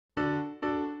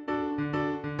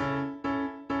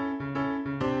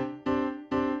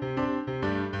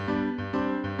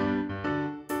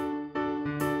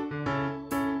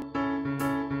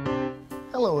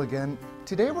Hello again.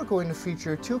 Today we're going to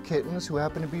feature two kittens who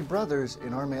happen to be brothers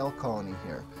in our male colony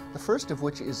here. The first of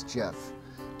which is Jeff.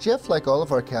 Jeff, like all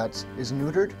of our cats, is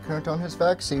neutered, current on his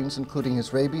vaccines, including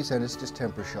his rabies and his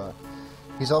distemper shot.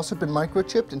 He's also been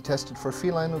microchipped and tested for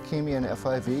feline leukemia and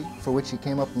FIV, for which he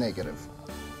came up negative.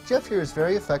 Jeff here is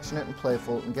very affectionate and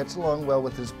playful and gets along well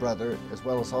with his brother, as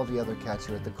well as all the other cats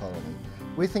here at the colony.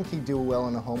 We think he'd do well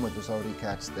in a home where there's already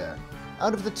cats there.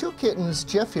 Out of the two kittens,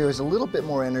 Jeff here is a little bit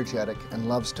more energetic and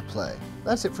loves to play.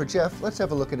 That's it for Jeff. Let's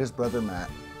have a look at his brother Matt.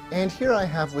 And here I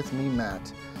have with me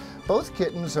Matt. Both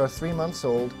kittens are 3 months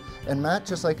old, and Matt,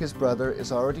 just like his brother,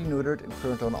 is already neutered and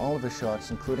current on all of his shots,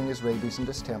 including his rabies and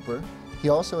distemper. He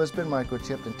also has been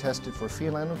microchipped and tested for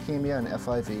feline leukemia and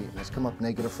FIV and has come up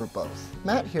negative for both.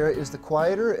 Matt here is the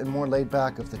quieter and more laid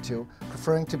back of the two,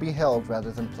 preferring to be held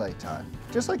rather than playtime.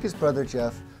 Just like his brother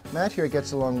Jeff, Matt here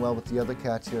gets along well with the other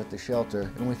cats here at the shelter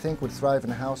and we think would thrive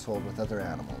in a household with other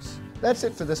animals. That's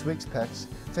it for this week's pets.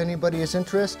 If anybody is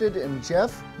interested in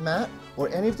Jeff, Matt, or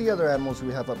any of the other animals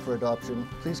we have up for adoption,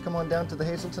 please come on down to the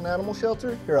Hazelton Animal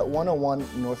Shelter here at 101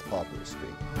 North Poplar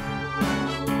Street.